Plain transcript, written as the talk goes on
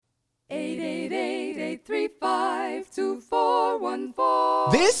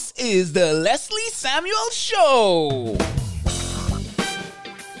888-835-2414. This is the Leslie Samuel Show.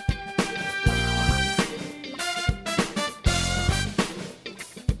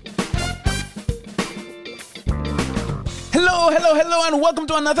 Hello, and welcome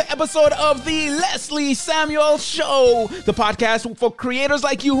to another episode of the Leslie Samuel Show, the podcast for creators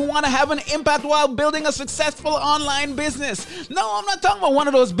like you who want to have an impact while building a successful online business. No, I'm not talking about one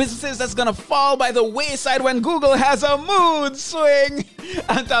of those businesses that's going to fall by the wayside when Google has a mood swing.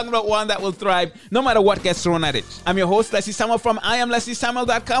 I'm talking about one that will thrive no matter what gets thrown at it. I'm your host, Leslie Samuel from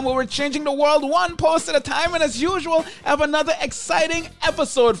IamLeslieSamuel.com, where we're changing the world one post at a time, and as usual, I have another exciting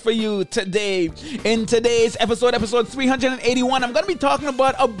episode for you today. In today's episode 381, I'm going to be talking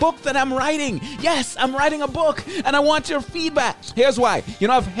about a book that I'm writing. Yes, I'm writing a book, and I want your feedback. Here's why.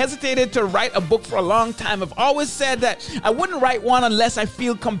 I've hesitated to write a book for a long time. I've always said that I wouldn't write one unless I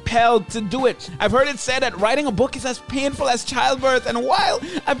feel compelled to do it. I've heard it said that writing a book is as painful as childbirth, and while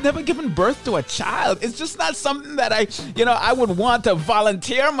I've never given birth to a child, it's just not something that I would want to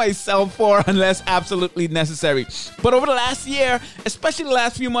volunteer myself for unless absolutely necessary. But over the last year, especially the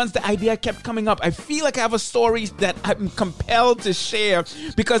last few months, the idea kept coming up. I feel like I have a story that I'm compelled to share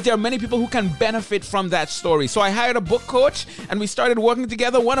because there are many people who can benefit from that story. So I hired a book coach and we started working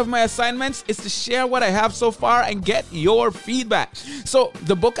together. One of my assignments is to share what I have so far and get your feedback. So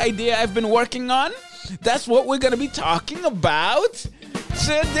the book idea I've been working on, that's what we're going to be talking about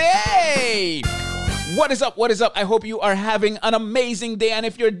today. What is up? I hope you are having an amazing day. And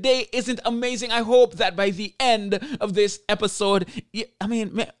if your day isn't amazing, I hope that by the end of this episode,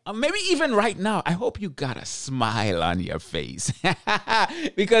 maybe even right now, I hope you got a smile on your face.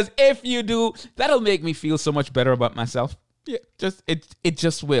 Because if you do, that'll make me feel so much better about myself. Yeah, it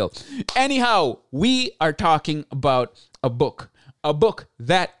just will. Anyhow, we are talking about a book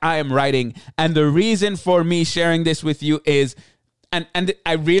that I am writing. And the reason for me sharing this with you is, and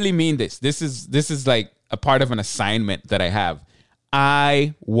I really mean this. This is like a part of an assignment that I have.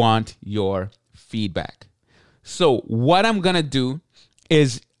 I want your feedback. So what I'm going to do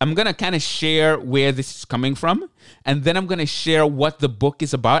is I'm going to kind of share where this is coming from. And then I'm going to share what the book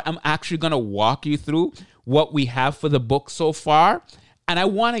is about. I'm actually going to walk you through what we have for the book so far. And I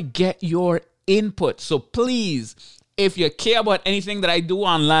want to get your input. So please, if you care about anything that I do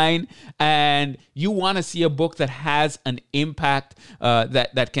online and you want to see a book that has an impact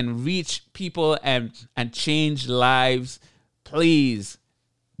that can reach people and change lives, please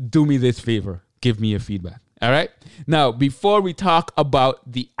do me this favor. Give me your feedback. All right. Now, before we talk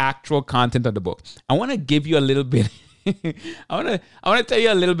about the actual content of the book, I want to give you a little bit. I want to tell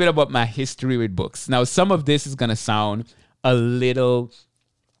you a little bit about my history with books. Now, some of this is going to sound a little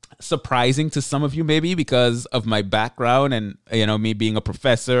surprising to some of you, maybe because of my background and me being a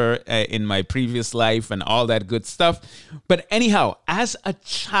professor in my previous life and all that good stuff. But anyhow, as a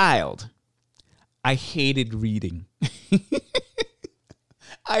child, I hated reading.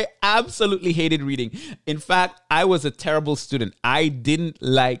 I absolutely hated reading. In fact, I was a terrible student. I didn't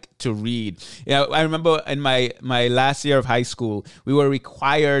like to read. I remember in my last year of high school, we were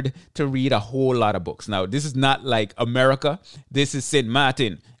required to read a whole lot of books. Now, this is not like America. This is St.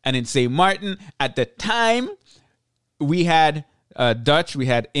 Martin. And in St. Martin, at the time, we had Dutch, we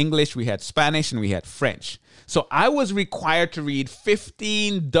had English, we had Spanish, and we had French. So I was required to read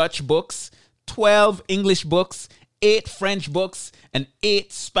 15 Dutch books, 12 English books, 8 French books, and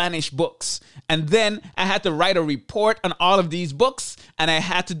 8 Spanish books. And then I had to write a report on all of these books, and I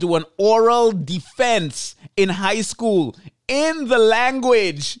had to do an oral defense in high school in the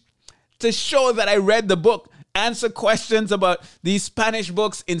language to show that I read the book. Answer questions about these Spanish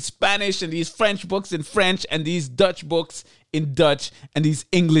books in Spanish and these French books in French and these Dutch books in Dutch and these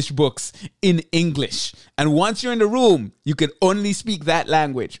English books in English. And once you're in the room, you can only speak that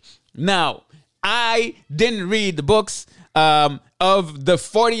language. Now, I didn't read the books. Of the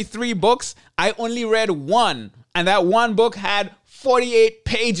 43 books, I only read one. And that one book had 48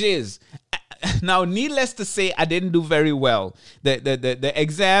 pages. Now, needless to say, I didn't do very well. The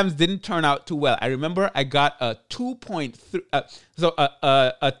exams didn't turn out too well. I remember I got a 2.3,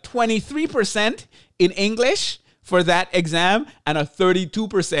 a 23% in English for that exam and a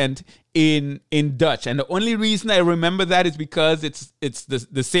 32% in Dutch. And the only reason I remember that is because it's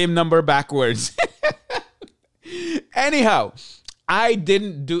the same number backwards. Anyhow, I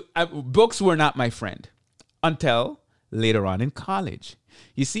didn't do books were not my friend until later on in college.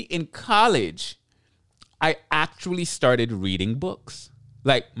 You see, in college, I actually started reading books.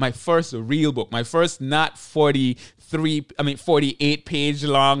 Like my first real book, my first not 48 page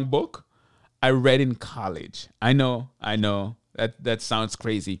long book, I read in college. I know, that sounds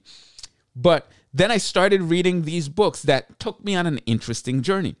crazy. But then I started reading these books that took me on an interesting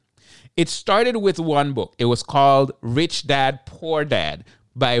journey. It started with one book. It was called Rich Dad, Poor Dad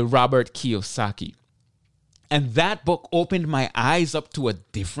by Robert Kiyosaki. And that book opened my eyes up to a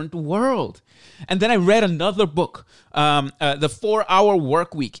different world. And then I read another book, The 4-Hour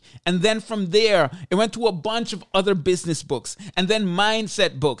Workweek. And then from there, it went to a bunch of other business books and then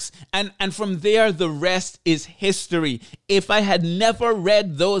mindset books. And from there, the rest is history. If I had never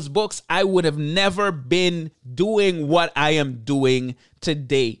read those books, I would have never been doing what I am doing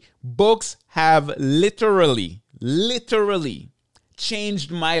today. Books have literally changed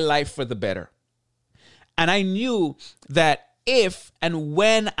my life for the better. And I knew that if and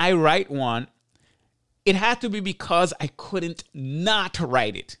when I write one, it had to be because I couldn't not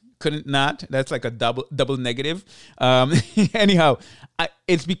write it. Couldn't not. That's like a double negative. Anyhow,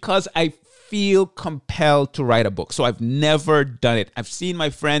 it's because I feel compelled to write a book. So I've never done it. I've seen my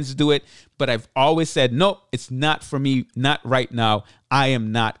friends do it, but I've always said, no, it's not for me. Not right now. I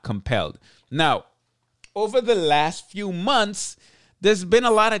am not compelled. Now, over the last few months, there's been a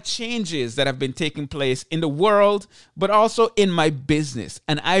lot of changes that have been taking place in the world, but also in my business.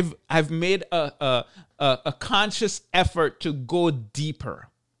 And I've made a conscious effort to go deeper.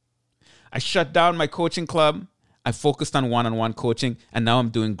 I shut down my coaching club. I focused on one-on-one coaching, and now I'm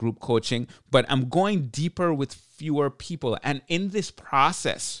doing group coaching. But I'm going deeper with fewer people. And in this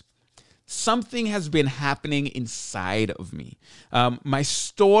process, something has been happening inside of me. My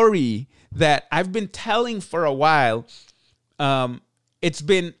story that I've been telling for a while, it's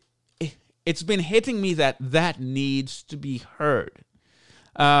been hitting me that needs to be heard.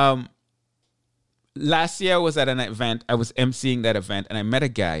 Last year I was at an event. I was emceeing that event, and I met a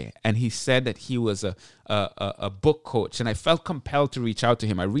guy, and he said that he was a book coach, and I felt compelled to reach out to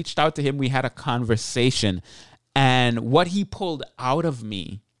him. I reached out to him. We had a conversation, and what he pulled out of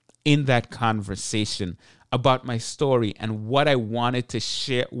me in that conversation about my story and what I wanted to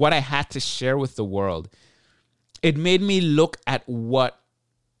share, what I had to share with the world, it made me look at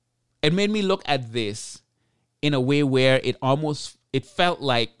this in a way where it felt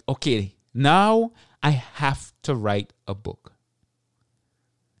like, okay, now I have to write a book.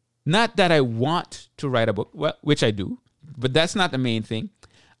 Not that I want to write a book, well, which I do, but that's not the main thing.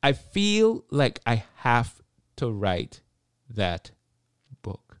 I feel like I have to write that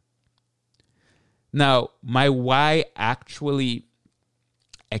book. Now, my why actually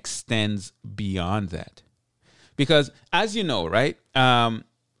extends beyond that. Because as you know, right, when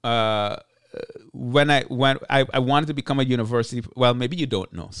I wanted to become a university, well, maybe you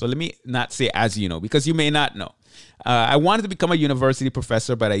don't know. So let me not say as you know, because you may not know. I wanted to become a university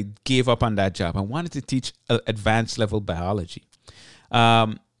professor, but I gave up on that job. I wanted to teach advanced level biology.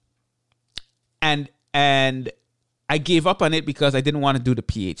 And I gave up on it because I didn't want to do the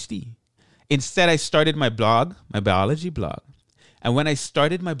PhD. Instead, I started my blog, my biology blog. And when I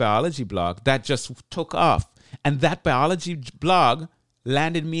started my biology blog, that just took off. And that biology blog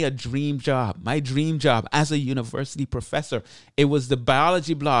landed me a dream job, my dream job as a university professor. It was the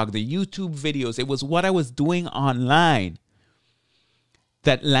biology blog, the YouTube videos. It was what I was doing online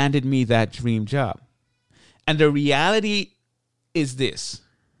that landed me that dream job. And the reality is this: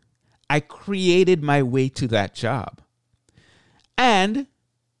 I created my way to that job. And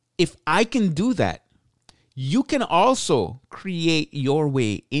if I can do that, you can also create your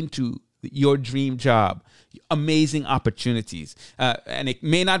way into your dream job. Amazing opportunities. And it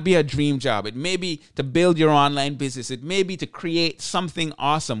may not be a dream job. It may be to build your online business. It may be to create something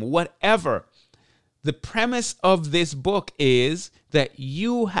awesome. Whatever. The premise of this book is that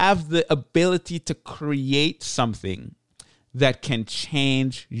you have the ability to create something that can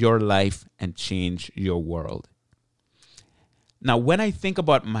change your life and change your world. Now, when I think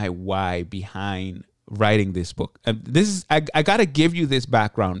about my why behind writing this book, I got to give you this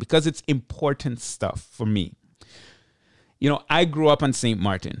background because it's important stuff for me. You know, I grew up on St.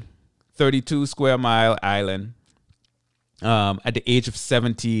 Martin, 32 Square Mile Island. At the age of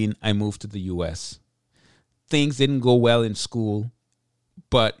 17, I moved to the U.S. Things didn't go well in school,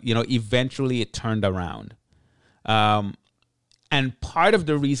 but, you know, eventually it turned around. And part of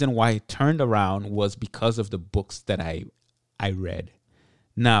the reason why it turned around was because of the books that I read.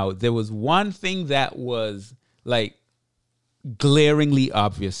 Now, there was one thing that was like glaringly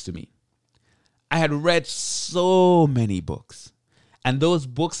obvious to me. I had read so many books, and those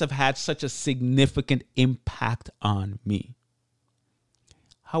books have had such a significant impact on me.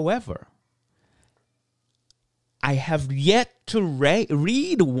 However, I have yet to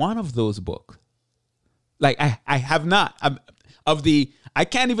read one of those books. Like I have not. I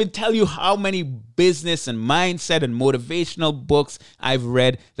can't even tell you how many business and mindset and motivational books I've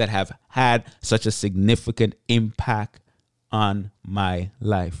read that have had such a significant impact on my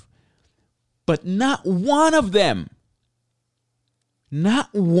life. But not one of them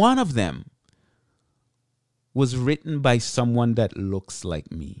was written by someone that looks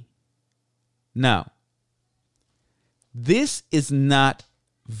like me. Now, this is not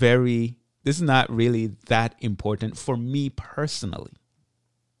really that important for me personally.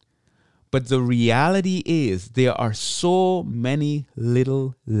 But the reality is there are so many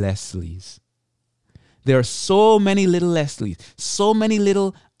little Leslies. There are so many little Leslies, so many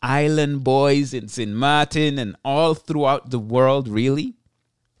little island boys in St. Martin and all throughout the world, really,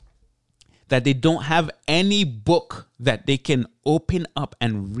 that they don't have any book that they can open up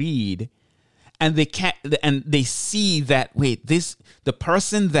and read, and they see that, wait, the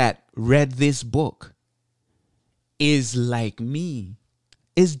person that read this book is like me,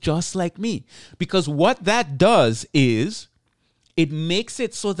 is just like me. Because what that does is it makes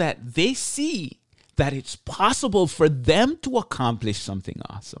it so that they see that it's possible for them to accomplish something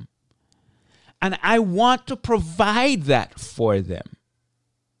awesome. And I want to provide that for them.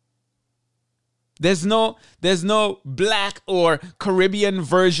 There's no Black or Caribbean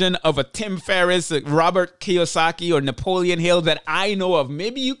version of a Tim Ferriss, Robert Kiyosaki, or Napoleon Hill that I know of.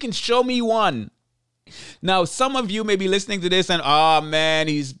 Maybe you can show me one. Now, some of you may be listening to this and, oh man,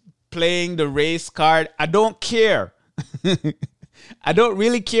 he's playing the race card. I don't care. I don't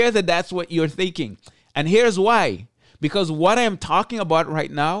really care that that's what you're thinking. And here's why. Because what I'm talking about right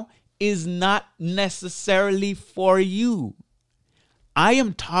now is not necessarily for you. I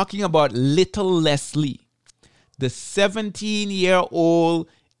am talking about little Leslie, the 17-year-old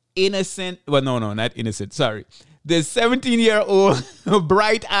innocent, well, no, not innocent, sorry. The 17-year-old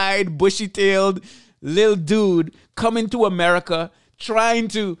bright-eyed, bushy-tailed little dude coming to America trying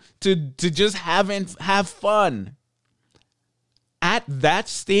to just have fun. At that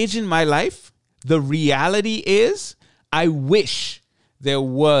stage in my life, the reality is I wish there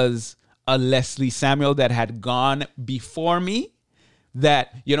was a Leslie Samuel that had gone before me.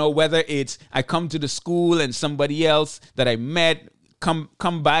 That, whether it's I come to the school and somebody else that I met come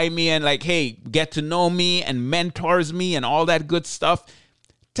by me and like, hey, get to know me and mentors me and all that good stuff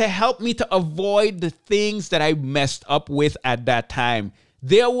to help me to avoid the things that I messed up with at that time.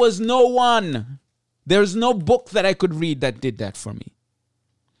 There was no one. There's no book that I could read that did that for me.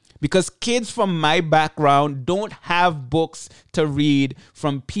 Because kids from my background don't have books to read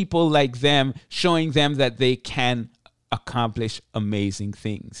from people like them showing them that they can accomplish amazing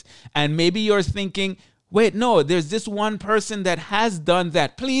things. And maybe you're thinking, wait, no, there's this one person that has done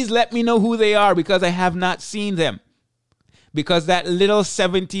that. Please let me know who they are because I have not seen them. Because that little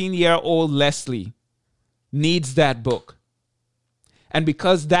 17-year-old Leslie needs that book. And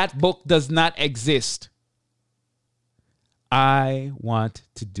because that book does not exist, I want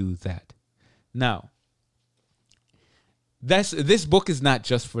to do that. Now, this book is not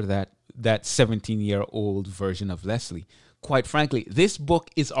just for that 17-year-old version of Leslie. Quite frankly, this book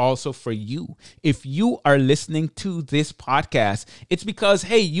is also for you. If you are listening to this podcast, it's because,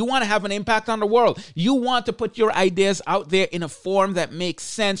 hey, you want to have an impact on the world. You want to put your ideas out there in a form that makes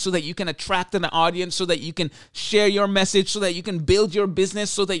sense so that you can attract an audience, so that you can share your message, so that you can build your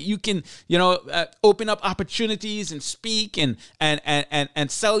business, so that you can, open up opportunities and speak and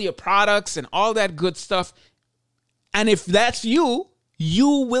sell your products and all that good stuff. And if that's you, you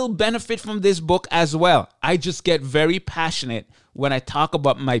will benefit from this book as well. I just get very passionate when I talk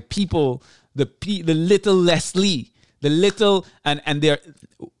about my people, the little Leslie,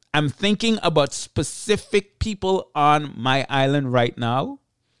 I'm thinking about specific people on my island right now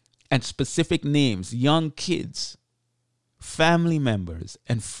and specific names, young kids, family members,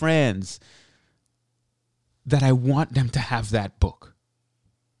 and friends that I want them to have that book.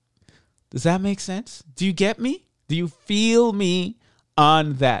 Does that make sense? Do you get me? Do you feel me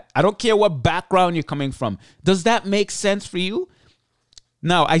on that? I don't care what background you're coming from. Does that make sense for you?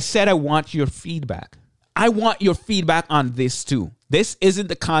 Now, I said I want your feedback. I want your feedback on this too. This isn't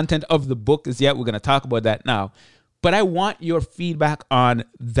the content of the book as yet. We're going to talk about that now. But I want your feedback on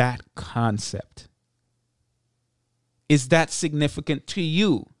that concept. Is that significant to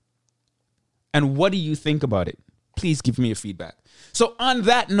you? And what do you think about it? Please give me your feedback. So on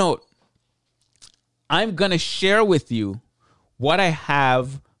that note, I'm going to share with you what I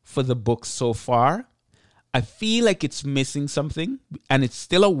have for the book so far. I feel like it's missing something, and it's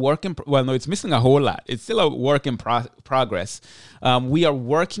still a work in it's missing a whole lot. It's still a work in progress. We are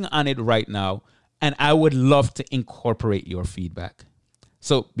working on it right now, and I would love to incorporate your feedback.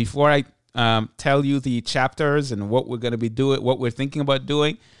 So before tell you the chapters and what we're going to be doing, what we're thinking about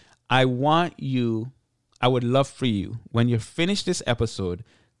doing, I would love for you, when you finish this episode,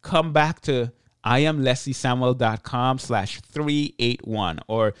 come back to IamLeslieSamuel.com/381,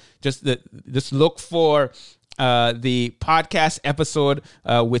 or just look for the podcast episode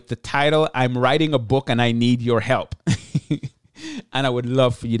with the title, I'm Writing a Book and I Need Your Help. And I would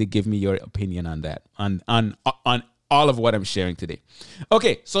love for you to give me your opinion on that, on all of what I'm sharing today.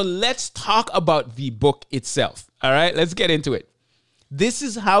 Okay, so let's talk about the book itself. All right, let's get into it. This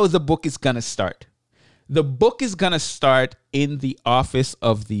is how the book is going to start. The book is going to start in the office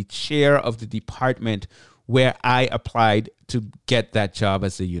of the chair of the department where I applied to get that job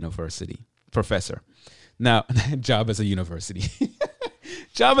as a university professor. Now, job as a university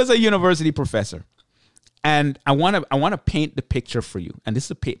professor. And I want to paint the picture for you. And this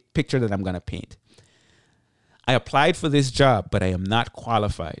is a picture that I'm going to paint. I applied for this job, but I am not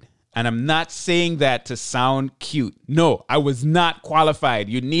qualified. And I'm not saying that to sound cute. No, I was not qualified.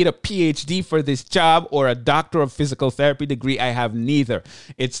 You need a PhD for this job or a doctor of physical therapy degree. I have neither.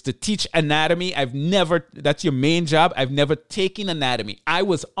 It's to teach anatomy. That's your main job. I've never taken anatomy. I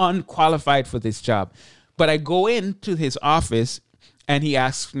was unqualified for this job. But I go into his office and he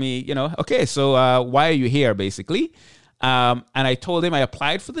asks me, okay, so why are you here, basically? And I told him I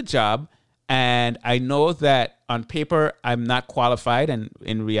applied for the job. And I know that on paper, I'm not qualified. And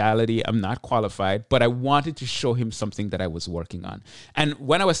in reality, I'm not qualified. But I wanted to show him something that I was working on. And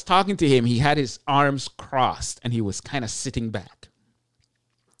when I was talking to him, he had his arms crossed and he was kind of sitting back.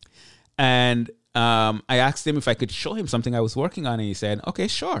 And I asked him if I could show him something I was working on. And he said, okay,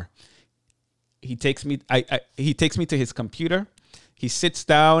 sure. He takes me to his computer. He sits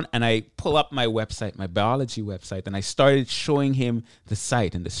down and I pull up my website, my biology website, and I started showing him the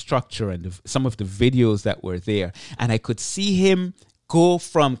site and the structure and some of the videos that were there. And I could see him go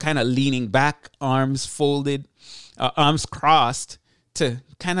from kind of leaning back, arms folded, arms crossed, to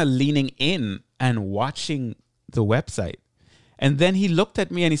kind of leaning in and watching the website. And then he looked at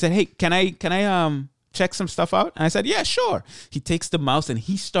me and he said, hey, can I check some stuff out? And I said, yeah, sure. He takes the mouse and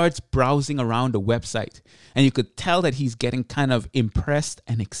he starts browsing around the website. And you could tell that he's getting kind of impressed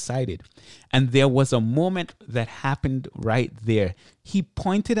and excited. And there was a moment that happened right there. He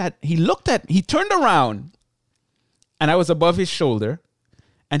turned around and I was above his shoulder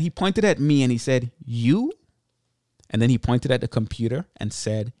and he pointed at me and he said, you? And then he pointed at the computer and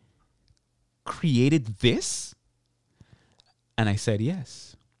said, created this? And I said,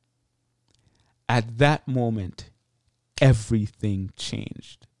 yes. At that moment, everything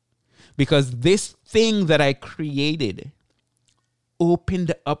changed. Because this thing that I created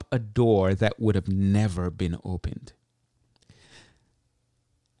opened up a door that would have never been opened.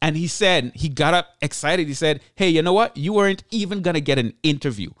 And he got up excited. He said, hey, you know what? You weren't even going to get an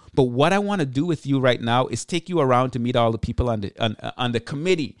interview. But what I want to do with you right now is take you around to meet all the people on the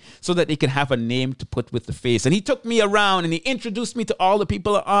committee so that they can have a name to put with the face. And he took me around and he introduced me to all the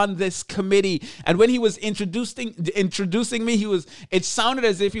people on this committee. And when he was introducing me, it sounded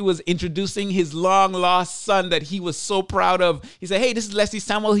as if he was introducing his long lost son that he was so proud of. He said, hey, this is Leslie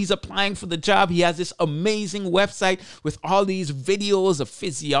Samuel. He's applying for the job. He has this amazing website with all these videos of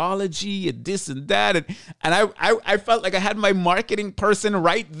physiology and this and that. And I felt like I had my marketing person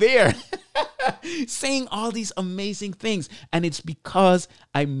right there saying all these amazing things. And it's because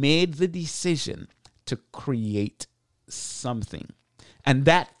I made the decision to create something. And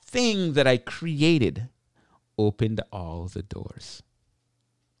that thing that I created opened all the doors.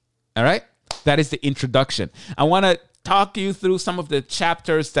 All right? That is the introduction. I want to talk you through some of the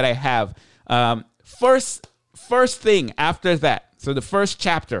chapters that I have. First thing after that, so the first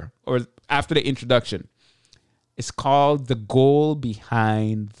chapter, or after the introduction, is called The Goal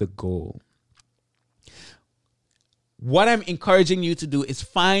Behind the Goal. What I'm encouraging you to do is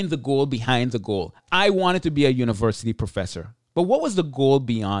find the goal behind the goal. I wanted to be a university professor, but what was the goal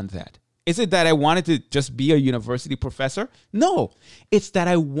beyond that? Is it that I wanted to just be a university professor? No, it's that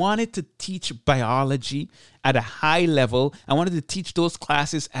I wanted to teach biology at a high level. I wanted to teach those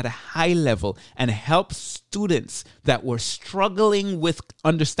classes at a high level and help students that were struggling with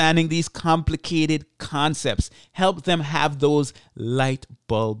understanding these complicated concepts, help them have those light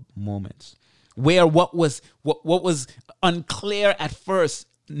bulb moments where what was unclear at first,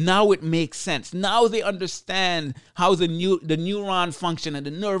 now it makes sense. Now they understand how the neuron function and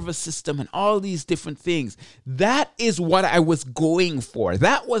the nervous system and all these different things. That is what I was going for.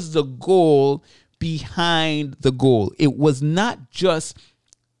 That was the goal behind the goal. It was not just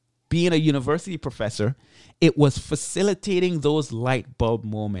being a university professor. It was facilitating those light bulb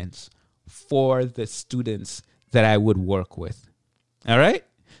moments for the students that I would work with. All right?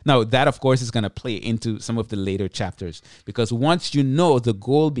 Now, that, of course, is going to play into some of the later chapters, because once you know the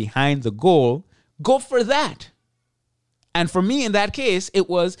goal behind the goal, go for that. And for me, in that case, it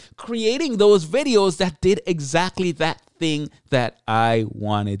was creating those videos that did exactly that thing that I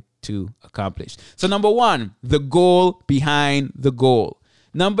wanted to accomplish. So number one, the goal behind the goal.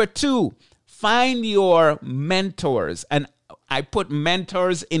 Number two, find your mentors. And I put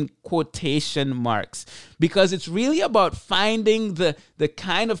mentors in quotation marks because it's really about finding the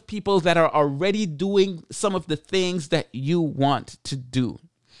kind of people that are already doing some of the things that you want to do,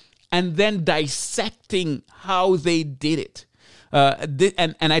 and then dissecting how they did it.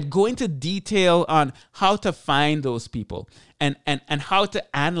 And I'd go into detail on how to find those people and how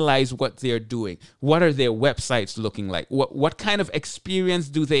to analyze what they're doing. What are their websites looking like? What kind of experience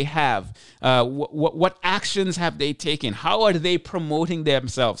do they have? What actions have they taken? How are they promoting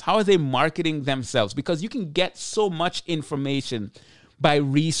themselves? How are they marketing themselves? Because you can get so much information by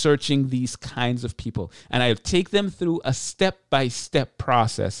researching these kinds of people. And I'll take them through a step-by-step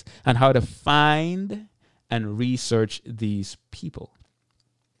process on how to find and research these people.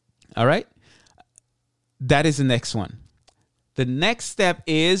 All right? That is the next one. The next step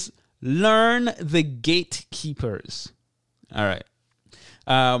is learn the gatekeepers. All right.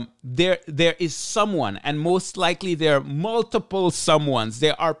 There is someone, and most likely there are multiple someones.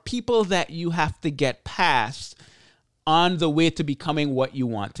 There are people that you have to get past on the way to becoming what you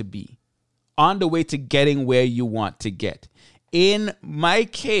want to be, on the way to getting where you want to get. In my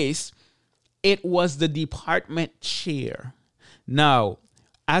case, it was the department chair. Now,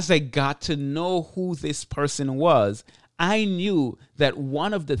 as I got to know who this person was, I knew that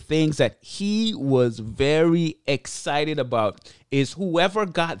one of the things that he was very excited about is whoever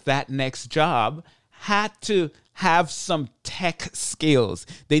got that next job had to have some tech skills.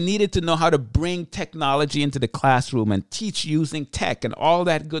 They needed to know how to bring technology into the classroom and teach using tech and all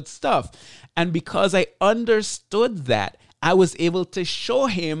that good stuff. And because I understood that, I was able to show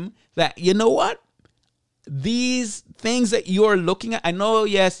him that, you know what? These things that you're looking at, I know,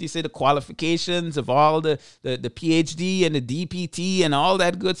 yes, you say the qualifications of all the PhD and the DPT and all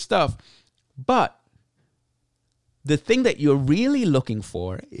that good stuff. But the thing that you're really looking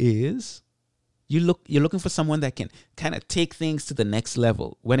for is you're looking for someone that can kind of take things to the next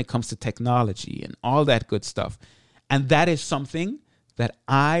level when it comes to technology and all that good stuff. And that is something that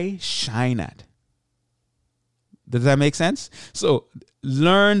I shine at. Does that make sense? So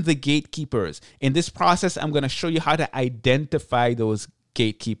learn the gatekeepers. In this process, I'm going to show you how to identify those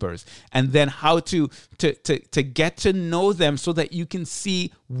gatekeepers and then how to get to know them so that you can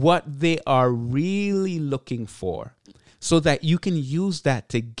see what they are really looking for, so that you can use that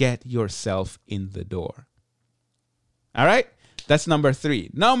to get yourself in the door. All right? That's number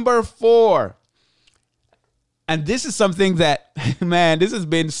 3. Number 4. And this is something that, man, this has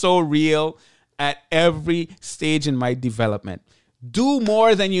been so real at every stage in my development. Do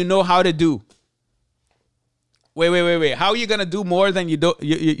more than you know how to do. Wait. How are you going to do more than you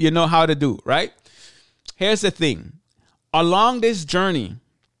know how to do, right? Here's the thing. Along this journey,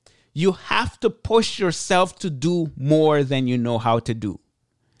 you have to push yourself to do more than you know how to do.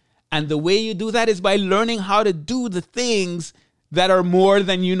 And the way you do that is by learning how to do the things that are more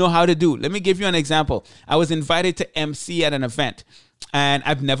than you know how to do. Let me give you an example. I was invited to MC at an event, and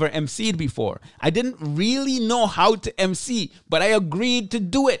I've never MC'd before. I didn't really know how to MC, but I agreed to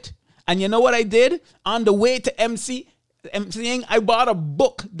do it. And you know what I did? On the way to MCing, I bought a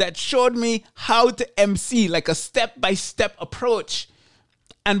book that showed me how to MC, like a step-by-step approach.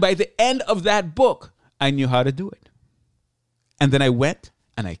 And by the end of that book, I knew how to do it. And then I went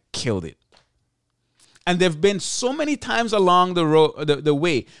and I killed it. And there have been so many times along the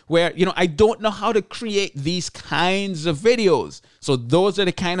way where, I don't know how to create these kinds of videos. So those are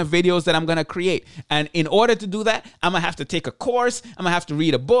the kind of videos that I'm going to create. And in order to do that, I'm going to have to take a course. I'm going to have to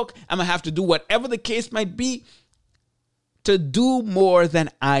read a book. I'm going to have to do whatever the case might be to do more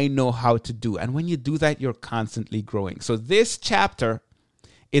than I know how to do. And when you do that, you're constantly growing. So this chapter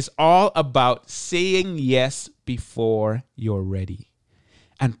is all about saying yes before you're ready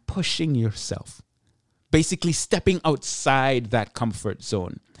and pushing yourself. Basically stepping outside that comfort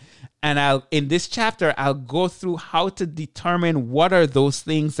zone. And in this chapter, I'll go through how to determine what are those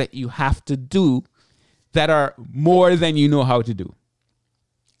things that you have to do that are more than you know how to do,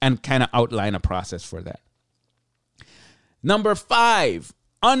 and kind of outline a process for that. Number 5,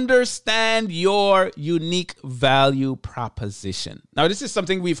 understand your unique value proposition. Now, this is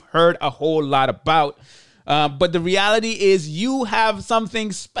something we've heard a whole lot about, but the reality is you have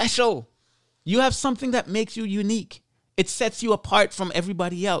something special. You have something that makes you unique. It sets you apart from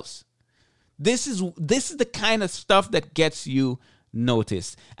everybody else. This is the kind of stuff that gets you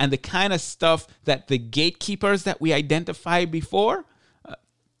noticed. And the kind of stuff that the gatekeepers that we identified before,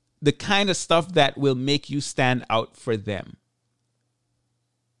 the kind of stuff that will make you stand out for them.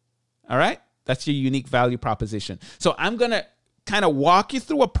 All right? That's your unique value proposition. So I'm going to kind of walk you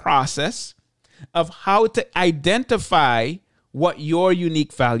through a process of how to identify what your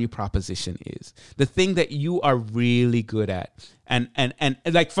unique value proposition is, the thing that you are really good at. And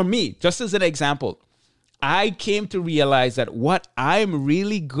like for me, just as an example, I came to realize that what I'm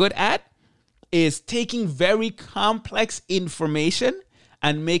really good at is taking very complex information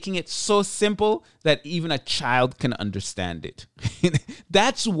and making it so simple that even a child can understand it.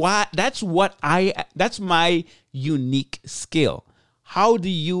 That's my unique skill. How do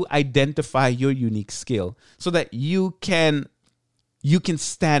you identify your unique skill so that you can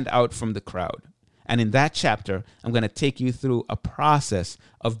stand out from the crowd? And in that chapter, I'm going to take you through a process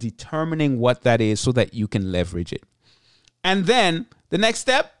of determining what that is so that you can leverage it. And then the next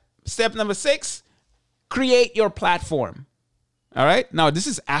step number 6, create your platform. All right. Now, this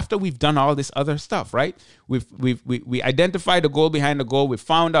is after we've done all this other stuff, right? We identified the goal behind the goal. We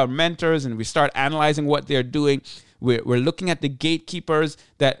found our mentors and we start analyzing what they're doing. We're looking at the gatekeepers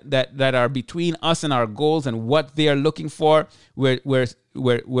that are between us and our goals and what they are looking for.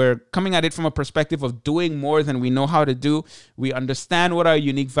 We're coming at it from a perspective of doing more than we know how to do. We understand what our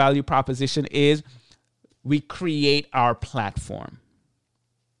unique value proposition is. We create our platform.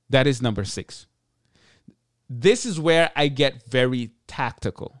 That is number 6. This is where I get very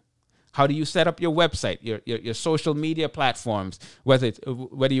tactical. How do you set up your website, your social media platforms, whether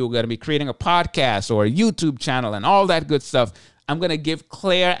you're going to be creating a podcast or a YouTube channel and all that good stuff? I'm going to give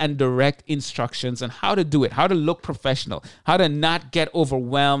clear and direct instructions on how to do it, how to look professional, how to not get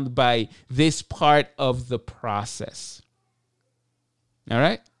overwhelmed by this part of the process. All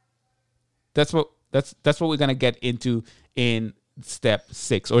right? That's what we're going to get into in step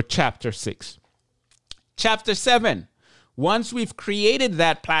 6 or chapter 6. Chapter 7. Once we've created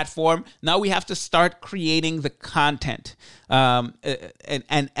that platform, now we have to start creating the content. And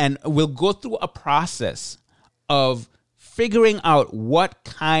we'll go through a process of figuring out what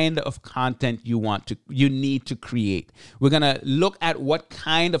kind of content you need to create. We're going to look at what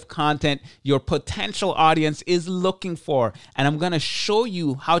kind of content your potential audience is looking for. And I'm going to show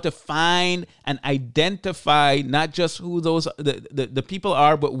you how to find and identify not just who the people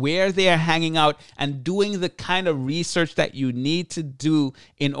are, but where they are hanging out and doing the kind of research that you need to do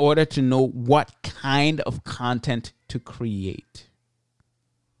in order to know what kind of content to create.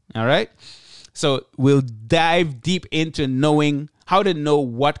 All right? So we'll dive deep into knowing how to know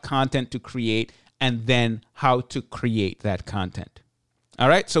what content to create and then how to create that content. All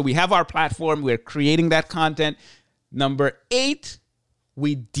right. So we have our platform. We're creating that content. Number 8,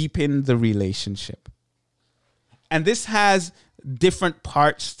 we deepen the relationship. And this has different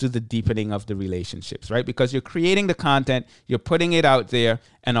parts to the deepening of the relationships, right? Because you're creating the content, you're putting it out there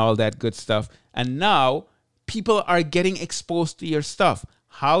and all that good stuff. And now people are getting exposed to your stuff.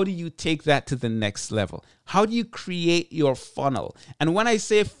 How do you take that to the next level? How do you create your funnel? And when I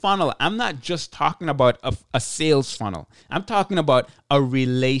say funnel, I'm not just talking about a sales funnel. I'm talking about a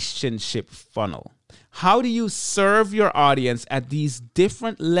relationship funnel. How do you serve your audience at these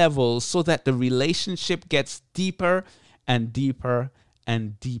different levels so that the relationship gets deeper and deeper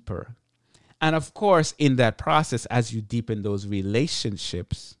and deeper? And of course, in that process, as you deepen those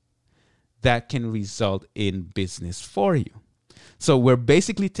relationships, that can result in business for you. So we're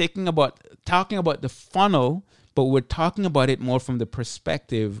basically talking about the funnel, but we're talking about it more from the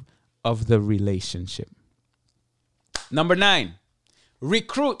perspective of the relationship. Number 9,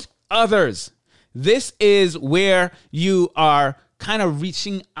 recruit others. This is where you are kind of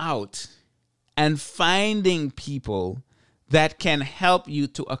reaching out and finding people that can help you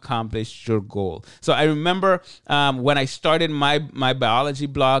to accomplish your goal. So I remember when I started my biology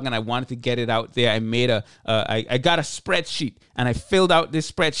blog and I wanted to get it out there, I got a spreadsheet and I filled out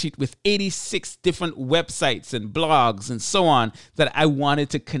this spreadsheet with 86 different websites and blogs and so on that I wanted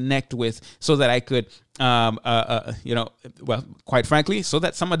to connect with so that I could, quite frankly, so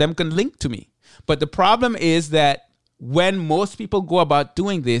that some of them can link to me. But the problem is that when most people go about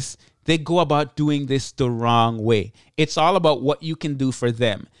doing this, they go about doing this the wrong way. It's all about what you can do for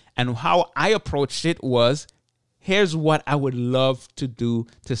them. And how I approached it was, here's what I would love to do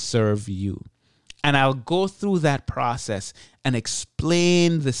to serve you. And I'll go through that process and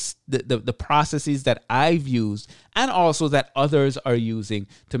explain the processes that I've used and also that others are using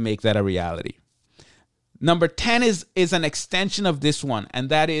to make that a reality. Number 10 is an extension of this one, and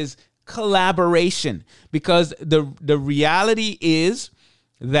that is collaboration. Because the reality is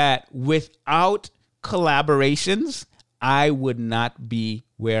that without collaborations, I would not be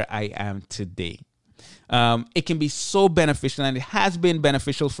where I am today. It can be so beneficial, and it has been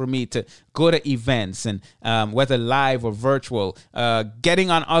beneficial for me to go to events, and whether live or virtual, getting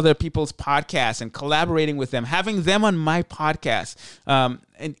on other people's podcasts and collaborating with them, having them on my podcast,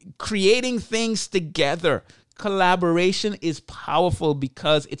 and creating things together. Collaboration is powerful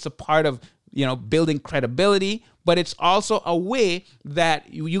because it's a part of, building credibility, but it's also a way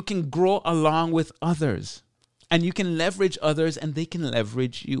that you can grow along with others, and you can leverage others and they can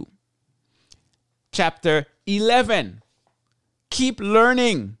leverage you. Chapter 11, keep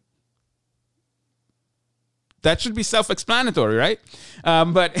learning. That should be self-explanatory, right?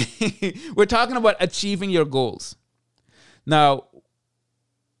 But we're talking about achieving your goals. Now,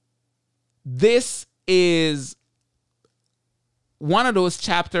 this is one of those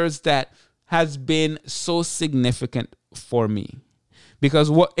chapters that has been so significant for me. Because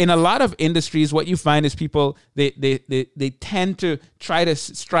in a lot of industries, what you find is people, they tend to try to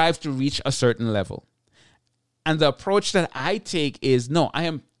strive to reach a certain level. And the approach that I take is, no,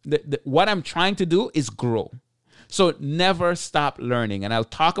 what I'm trying to do is grow. So never stop learning. And I'll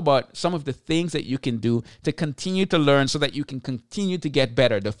talk about some of the things that you can do to continue to learn so that you can continue to get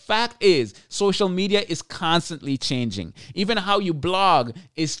better. The fact is, social media is constantly changing. Even how you blog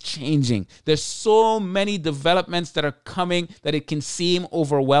is changing. There's so many developments that are coming that it can seem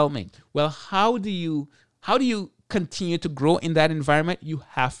overwhelming. Well, how do you continue to grow in that environment? You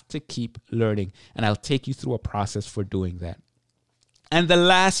have to keep learning. And I'll take you through a process for doing that. And the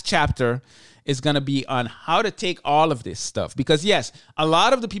last chapter is going to be on how to take all of this stuff. Because yes, a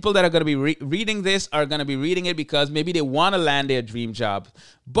lot of the people that are going to be reading this are going to be reading it because maybe they want to land their dream job.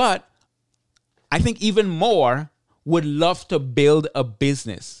 But I think even more would love to build a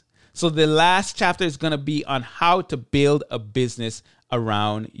business. So the last chapter is going to be on how to build a business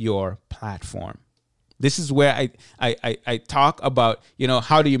around your platform. This is where I talk about,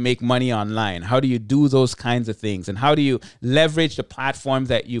 how do you make money online? How do you do those kinds of things? And how do you leverage the platform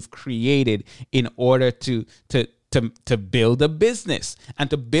that you've created in order to build a business? And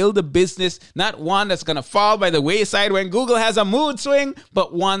to build a business, not one that's going to fall by the wayside when Google has a mood swing,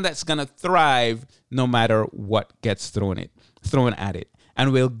 but one that's going to thrive no matter what gets thrown at it.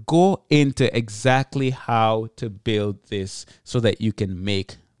 And we'll go into exactly how to build this so that you can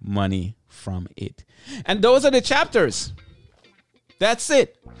make money from it. And those are the chapters. That's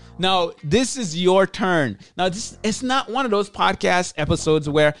it. Now, this is your turn. Now, it's not one of those podcast episodes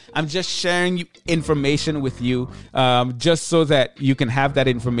where I'm just sharing information with you just so that you can have that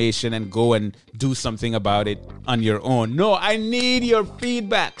information and go and do something about it on your own. No, I need your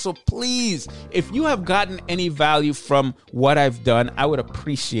feedback. So please, if you have gotten any value from what I've done, I would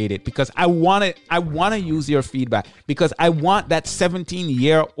appreciate it because I want to use your feedback because I want that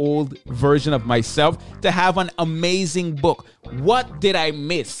 17-year-old version of myself to have an amazing book. What did I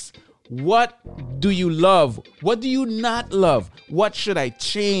miss? What do you love? What do you not love? What should I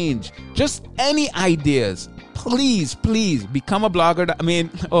change? Just any ideas. Please become a blogger.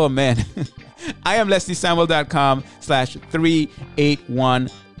 Oh man. I am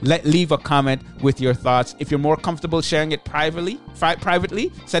LeslieSamuel.com/381. Leave a comment with your thoughts. If you're more comfortable sharing it privately,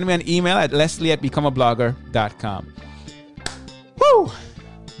 send me an email at leslie@becomeablogger.com. Woo!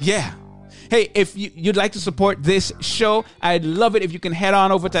 Yeah. Hey, if you'd like to support this show, I'd love it if you can head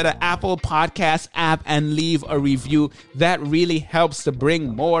on over to the Apple Podcast app and leave a review. That really helps to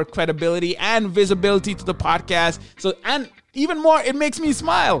bring more credibility and visibility to the podcast. And even more, it makes me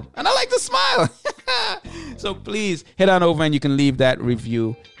smile. And I like to smile. So please head on over and you can leave that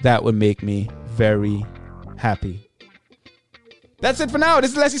review. That would make me very happy. That's it for now.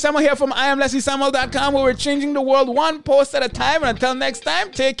 This is Leslie Samuel here from IamLeslieSamuel.com, where we're changing the world one post at a time. And until next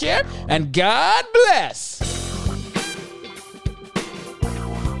time, take care and God bless.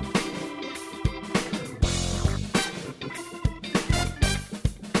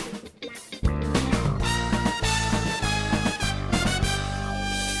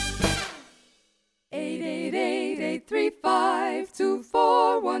 Eight, 8, 8, 8, 3, 5.